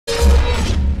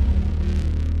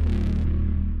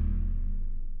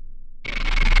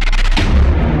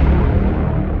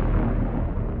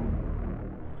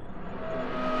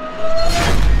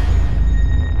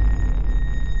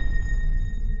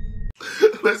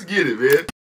Let's get it, man.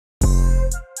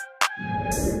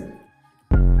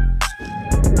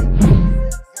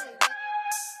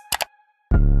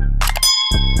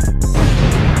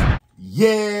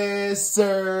 Yes,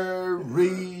 sir,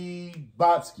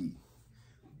 Bobski.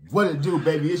 What it do,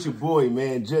 baby? It's your boy,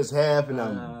 man, Just Half, and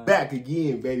I'm back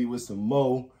again, baby, with some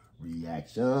more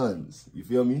reactions. You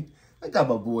feel me? I got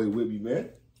my boy with me, man.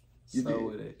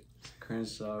 With it.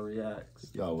 Crenshaw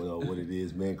Reacts. Y'all know what it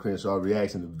is, man. Crenshaw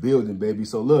Reacts in the building, baby.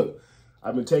 So look,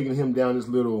 I've been taking him down this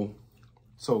little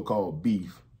so-called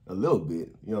beef a little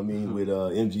bit, you know what I mean, with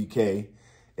MGK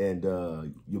and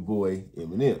your boy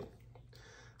Eminem.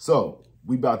 So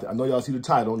we about to, I know y'all see the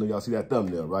title, I know y'all see that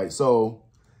thumbnail, right? So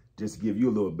just to give you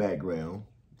a little background,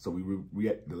 so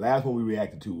the last one we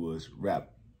reacted to was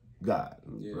Rap God,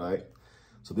 right?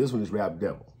 So this one is Rap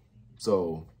Devil.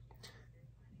 So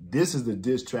this is the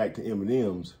diss track to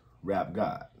Eminem's Rap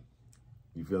God.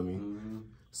 You feel me?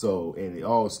 So, and it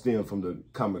all stemmed from the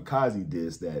Kamikaze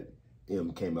diss that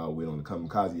M came out with on the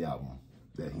Kamikaze album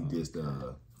that he dissed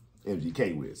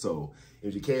MGK with. So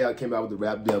MGK came out with the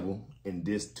Rap Devil and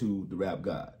dissed to the Rap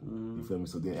God. You feel me?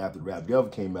 So then after the Rap Devil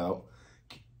came out,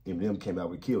 Eminem came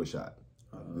out with Kill Shot.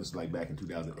 This is like back in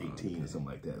 2018 or something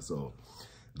like that. So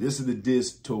this is the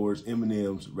diss towards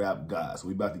Eminem's Rap God. So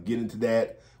we about to get into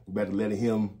that. We're about to let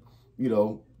him, you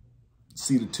know,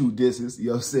 see the two disses, you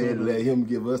know what I'm saying, and let him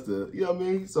give us the, you know what I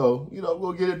mean? So, you know,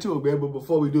 we'll get into it, man. But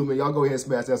before we do, man, y'all go ahead and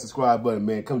smash that subscribe button,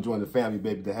 man. Come join the family,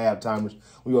 baby, the halftimers.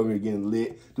 We over here getting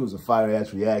lit, doing some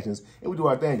fire-ass reactions, and we do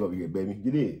our thing over here, baby.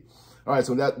 You did. All right,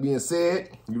 so with that being said,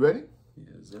 you ready?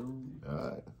 Yes, sir. All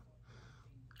right.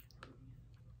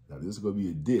 Now, this is going to be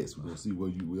a diss. We're going to see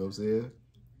what you know what I'm saying?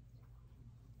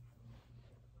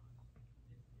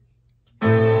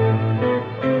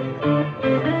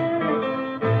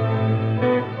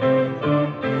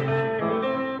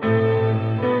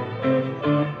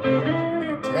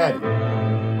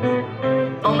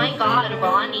 Oh my God,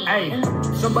 Ronnie. Hey,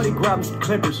 somebody grab me some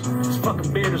clippers. This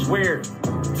fucking beard is weird.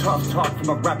 Tough talk from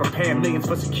a rapper paying millions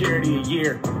for security a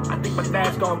year. I think my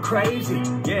dad's going crazy.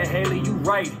 Yeah, Haley, you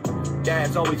right.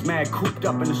 Dad's always mad, cooped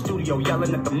up in the studio,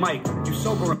 yelling at the mic. You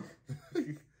sober.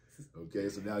 Okay,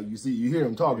 so now you hear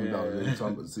him talking about it. He's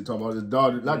talking about his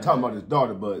daughter, not talking about his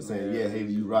daughter, but saying, yeah,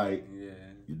 Haley, you right. Yeah.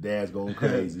 Your dad's going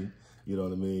crazy. You know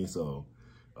what I mean? So,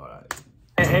 all right.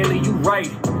 Haley, you right.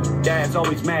 Dad's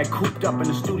always mad, cooped up in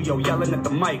the studio, yelling at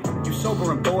the mic. You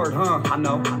sober and bored, huh? I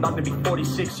know. I'm about to be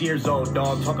 46 years old,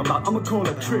 dog. Talking about, I'ma call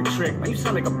it trick. Man, you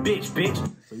sound like a bitch.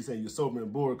 So you saying you're sober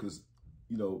and bored because,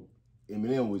 you know,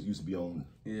 Eminem used to be on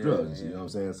drugs, you know what I'm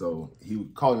saying? So he was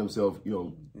calling himself, you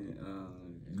know,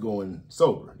 going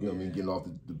sober, you know what I mean? Getting off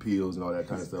the pills and all that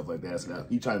kind of stuff like that. So now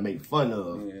he trying to make fun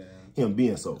of him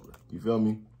being sober. You feel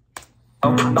me?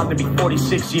 I'm about to be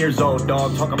 46 years old,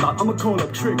 dog. Talking about, I'ma call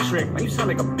up trick. Man, you sound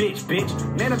like a bitch.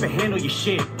 Man, never handle your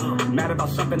shit. Mad about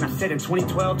something I said in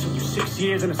 2012. Took you 6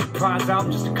 years and a surprise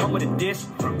album just to come with a diss.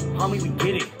 Homie, we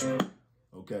get it.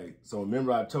 Okay, so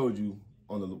remember I told you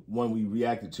on the one we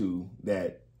reacted to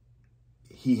that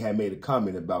he had made a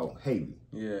comment about Haley,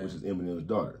 which is Eminem's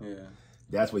daughter.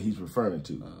 That's what he's referring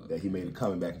to, that he made a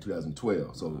comment back in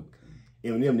 2012. So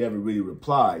Eminem never really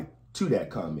replied to that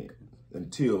comment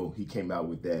until he came out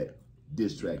with that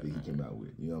diss track that he came out with,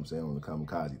 you know what I'm saying, on the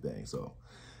Kamikaze thing. So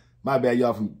my bad,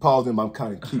 y'all, from pausing, but I'm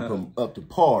kind of keep him up to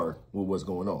par with what's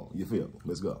going on. You feel me?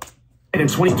 Let's go. In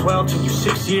 2012, took you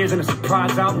 6 years and a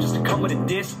surprise album just to come with a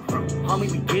diss.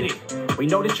 Homie, we get it. We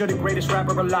know that you're the greatest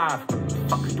rapper alive.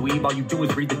 Fuck a dweeb, all you do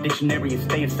is read the dictionary and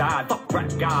stay inside. Fuck Rap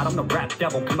God, I'm the Rap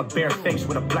Devil. Come a bare face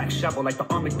with a black shovel like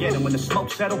the Armageddon. When the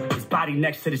smoke settle, his body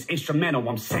next to this instrumental.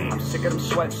 I'm saying, I'm sick of them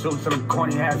sweatsuits and them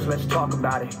corny hats, let's talk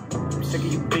about it. I'm sick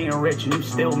of you being rich and you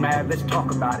still mad, let's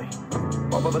talk about it.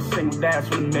 All of us single dads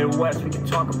from the Midwest, we can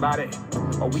talk about it.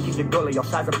 Or we can get gully, I'll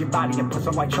size up your body and put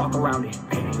some white chalk around it.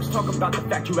 Hey, let's talk about the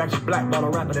fact you actually blackball a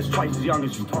rapper that's twice as young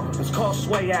as you. Let's call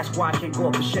Sway, ask why I can't go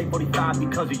up to Shake 45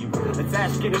 because of you. Let's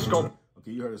ask Interscope.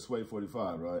 Okay, you heard of Sway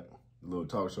 45, right? The little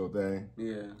talk show thing?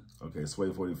 Yeah. Okay,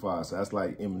 Sway 45. So that's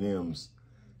like Eminem's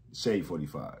Shade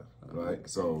 45, right?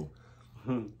 So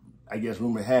I guess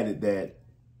rumor had it that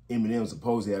Eminem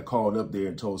supposedly had called up there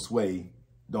and told Sway,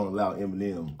 don't allow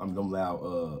Eminem, don't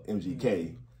allow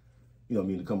MGK, you know what I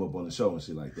mean, to come up on the show and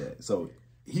shit like that. So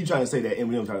he trying to say that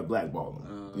Eminem tried to blackball him,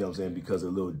 you know what I'm saying, because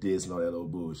of a little diss and all that little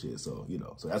bullshit. So, you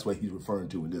know, so that's what he's referring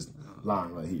to in this line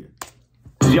right here.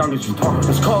 as young as you.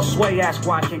 Let's call Sway, ask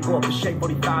why I can't go up to Shape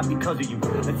 45 because of you.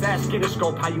 Let's ask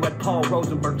Interscope how you had Paul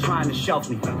Rosenberg trying to shelf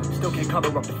me. Still can't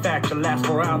cover up the fact your last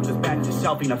 4 rounds is bad as a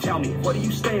selfie. Now tell me, what do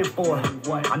you stand for?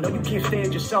 What? I know you can't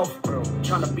stand yourself.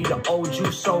 Trying to be the old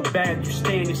you so bad you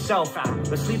stand yourself.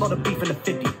 Let's leave all the beef in the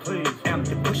 50, please.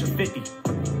 You're pushing 50.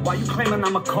 Why you claiming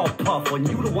I'ma call Puff when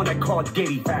you the one that called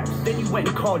Diddy? Facts. Then you went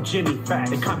and called Jimmy.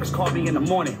 Facts. The coppers called me in the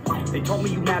morning. They told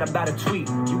me you mad about a tweet.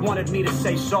 You wanted me to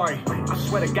say sorry. I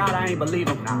swear to God I ain't believe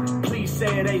him. Please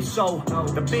say it ain't so.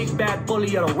 The big bad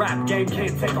bully of the rap game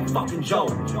can't take a fucking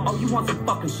joke. Oh, you want some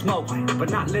fucking smoke, but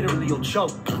not literally, you'll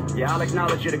choke. Yeah, I'll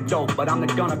acknowledge you're the dope, but I'm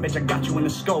the gunner, bitch, I got you in the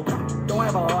scope. Don't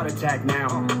have a heart attack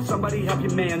now. Somebody help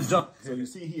your mans up. So you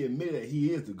see, he admitted that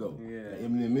he is the GOAT. Yeah. That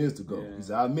Eminem is the GOAT. Yeah. He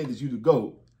said, I admit that you the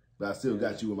GOAT, but I still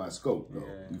got you in my scope, though.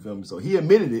 Yeah. You feel me? So he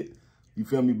admitted it, you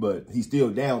feel me, but he's still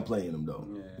downplaying him, though.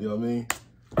 Yeah. You know what I mean?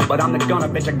 But I'm the gunner,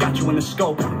 bitch, I got you in the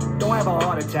scope. Don't have a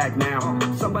heart attack now.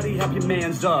 Somebody help your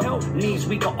mans up. Knees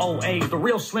weak or old age. The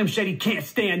real Slim Shady can't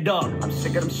stand up. I'm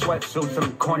sick of them sweatsuits and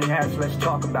them corny hats, let's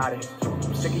talk about it.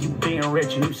 I'm sick of you being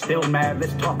rich and you still mad,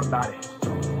 let's talk about it.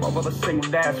 Both of us single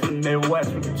dads from the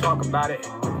Midwest, we can talk about it.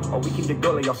 Or we can get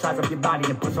gully, I'll size up your body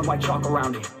and put some white chalk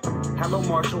around it. Hello,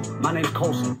 Marshall, my name's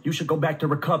Colson. You should go back to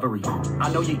recovery.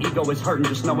 I know your ego is hurting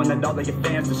just knowing that all of your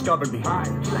fans discovered me.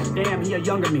 He like, damn, he a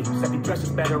younger me. Except he dresses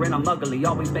better and I'm ugly,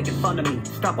 always making fun of me.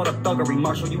 Stop all the thuggery,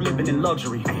 Marshall, you living in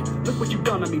luxury. Hey, look what you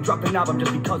done to me, dropped an album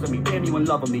just because of me. Damn, you in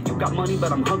love with me. You got money,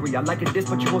 but I'm hungry. I like it this,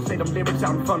 but you won't say them lyrics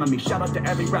out in front of me. Shout out to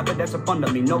every rapper that's a fun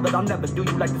of me. Know that I'll never do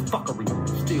you like this fuckery.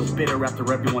 Still bitter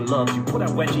after everyone loves you. Pull that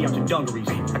wedgie out your dungarees.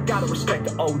 I gotta respect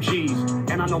the OGs,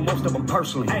 and I know most of them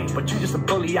personally. But you just a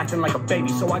bully acting like a baby,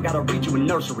 so I gotta read you in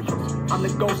nursery. I'm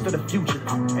the ghost of the future,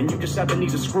 and you just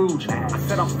Ebenezer Scrooge. I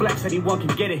said I'm flex, anyone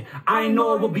can get it. I ain't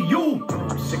know it would be you.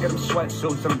 I'm sick of them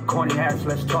sweatsuits and them corny hats,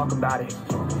 let's talk about it.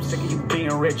 I'm sick of you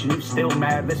being rich and you still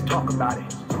mad, let's talk about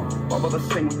it. All of us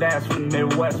single dads from the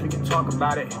Midwest, we can talk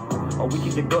about it. Or we can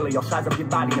get gully, I'll size up your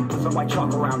body and put some white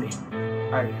chalk around it.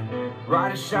 Hey.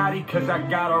 Ride a shotty cause I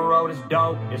got a road, it's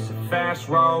dope. It's a fast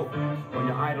road when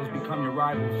your idols become your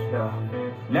rivals.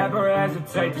 Yeah. Never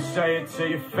hesitate to say it to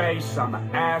your face. I'm an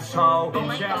asshole. Oh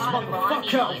my God,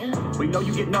 motherfucker. We know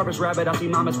you get nervous, rabbit. I see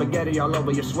mama spaghetti all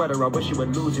over your sweater. I wish you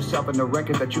would lose yourself in the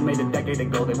records that you made a decade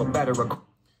ago. They were better.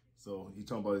 So he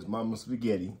talking about his mama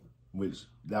spaghetti, which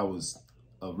that was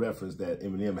a reference that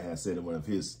Eminem had said in one of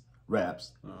his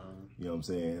raps. You know what I'm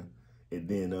saying? And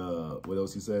then what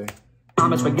else he say?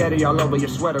 Mama spaghetti all over your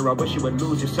sweater. I wish you would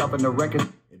lose yourself in the record.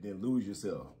 And then Lose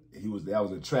Yourself. That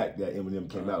was a track that Eminem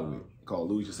came out with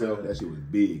called Lose Yourself. That shit was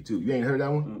big too. You ain't heard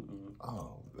that one?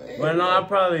 Oh man. Well, no, I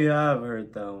probably have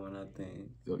heard that one. I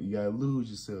think. So you gotta lose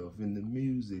yourself in the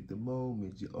music. The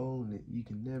moment you own it, you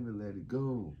can never let it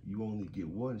go. You only get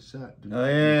one shot. Oh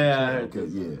yeah. Okay,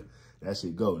 yeah. That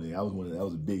shit go. Then that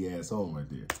was a big ass song right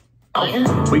there.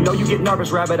 We know you get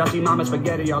nervous, rabbit. I see mama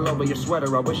spaghetti all over your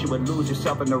sweater. I wish you would lose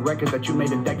yourself in the records that you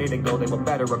made a decade ago. They were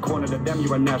better. According to them,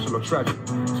 you're a national treasure.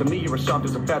 To me, you're as soft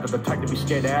as a feather. The type to be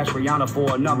scared to ask Rihanna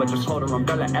for a number. Just hold her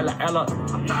umbrella, Ella.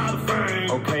 I'm not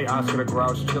afraid. Okay, Oscar the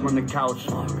Grouch, chill on the couch.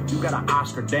 You got an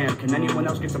Oscar, damn. Can anyone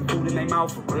else get some food in their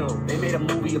mouth? For real. They made a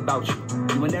movie about you.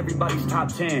 You in everybody's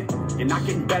top 10. You're not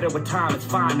getting better with time. It's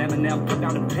fine, Eminem. Put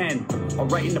down the pen. Or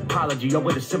write an apology. Or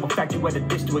with a simple fact, you had a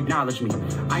diss to acknowledge me.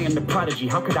 I am the prodigy.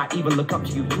 How could I even look up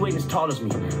to you? You ain't as tall as me.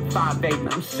 5'8",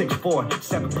 I'm 6'4".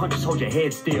 7 punches, hold your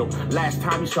head still. Last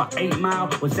time you saw 8 Mile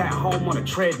was at home on a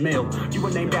treadmill. You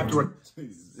were named after a...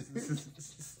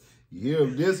 You hear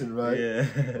him dissing, right? Yeah.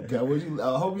 Okay,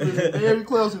 I hope you listen very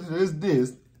close to this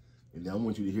diss. And I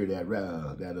want you to hear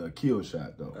that kill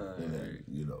shot, though. And,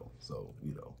 you know, so,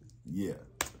 you know, yeah.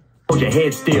 Hold your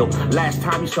head still. Last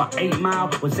time you saw 8 Mile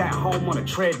was at home on a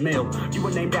treadmill. You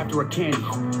were named after a candy.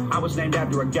 I was named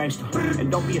after a gangster. And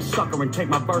don't be a sucker and take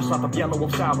my verse off of Yellow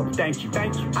Wolf's album. Thank you. I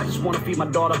just want to feed my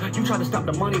daughter. You try to stop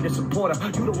the money to support her.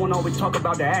 You the one always talk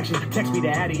about the action. Text me the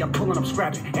Addy, I'm pulling, I'm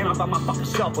scrapping. And I'm by my fucking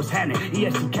self, what's happening?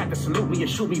 ESC cat to salute me and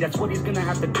shoot me. That's what he's gonna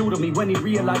have to do to me when he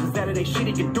realizes that it ain't shit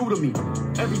he can do to me.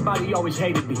 Everybody always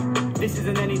hated me. This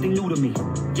isn't anything new to me.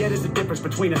 Yeah, there's a difference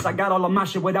between us. I got all of my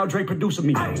shit without Dre producing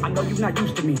me. I know you're not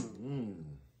used to me. You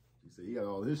see, he got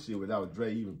all this shit without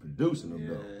Dre even producing him,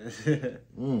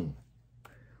 though.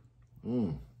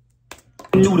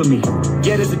 New to me.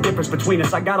 Yeah, there's a difference between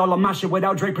us. I got all of my shit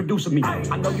without Dre producing me.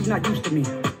 I know you're not used to me.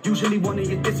 Usually one of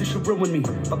your disses should ruin me.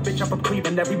 But bitch, I'm from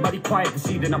Cleveland. Everybody quiet to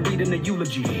see that I'm reading a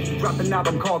eulogy. Dropped an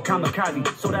album called Kamikaze,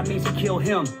 so that means he killed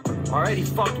him. Already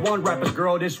fucked one rapper's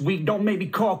girl this week. Don't make me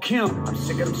call Kim. I'm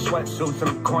sick of them sweatsuits and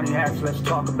them corny hats. Let's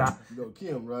talk about. You know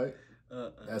Kim, right?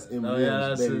 That's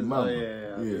Eminem's baby mama.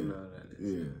 Yeah.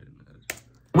 Yeah.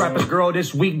 Rapper's girl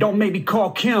this week, don't make me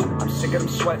call Kim. I'm sick of them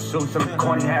sweatsuits and them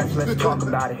corny hats, let's talk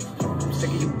about it. I'm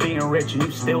sick of you being rich and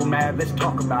you still mad, let's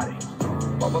talk about it.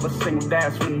 Both of us single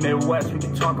dads from the Midwest, we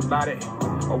can talk about it.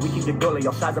 Or we can get Billy,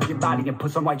 I'll size up your body and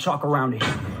put some white chalk around it.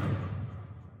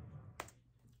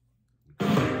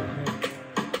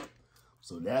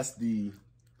 So that's the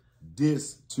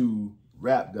diss to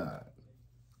Rap God.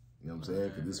 You know what I'm saying?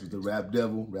 Because this was the Rap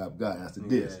Devil, Rap God. That's the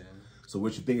diss. Yeah. So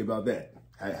what you think about that?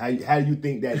 How do you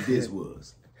think that diss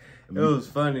was? It was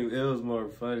funny. It was more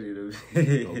funny to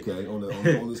me. Okay, on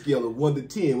the scale of 1 to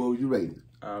 10, what would you rate it?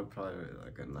 I'd probably rate it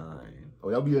like a 9. Oh,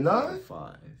 that'll be a 9?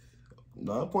 5.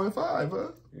 9.5,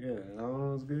 huh? Yeah, that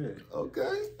one was good.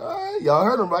 Okay, all right. Y'all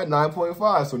heard him right,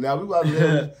 9.5. So now we're going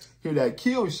to hear that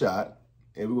kill shot,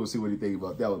 and we're going to see what he think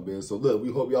about that one, man. So look,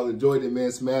 we hope y'all enjoyed it,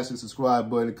 man. Smash the subscribe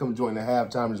button. Come join the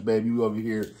Halftimers, baby. We over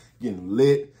here getting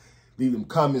lit. Leave them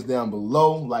comments down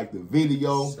below, like the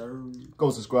video. Yes, sir. Go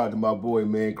subscribe to my boy,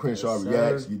 man, Crenshaw Yes,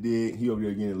 Reacts. sir. You did. He over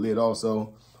there getting lit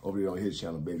also. Over there on his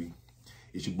channel, baby.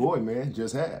 It's your boy, man,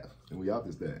 Just Half. And we out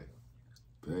this thing.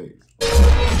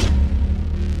 Peace.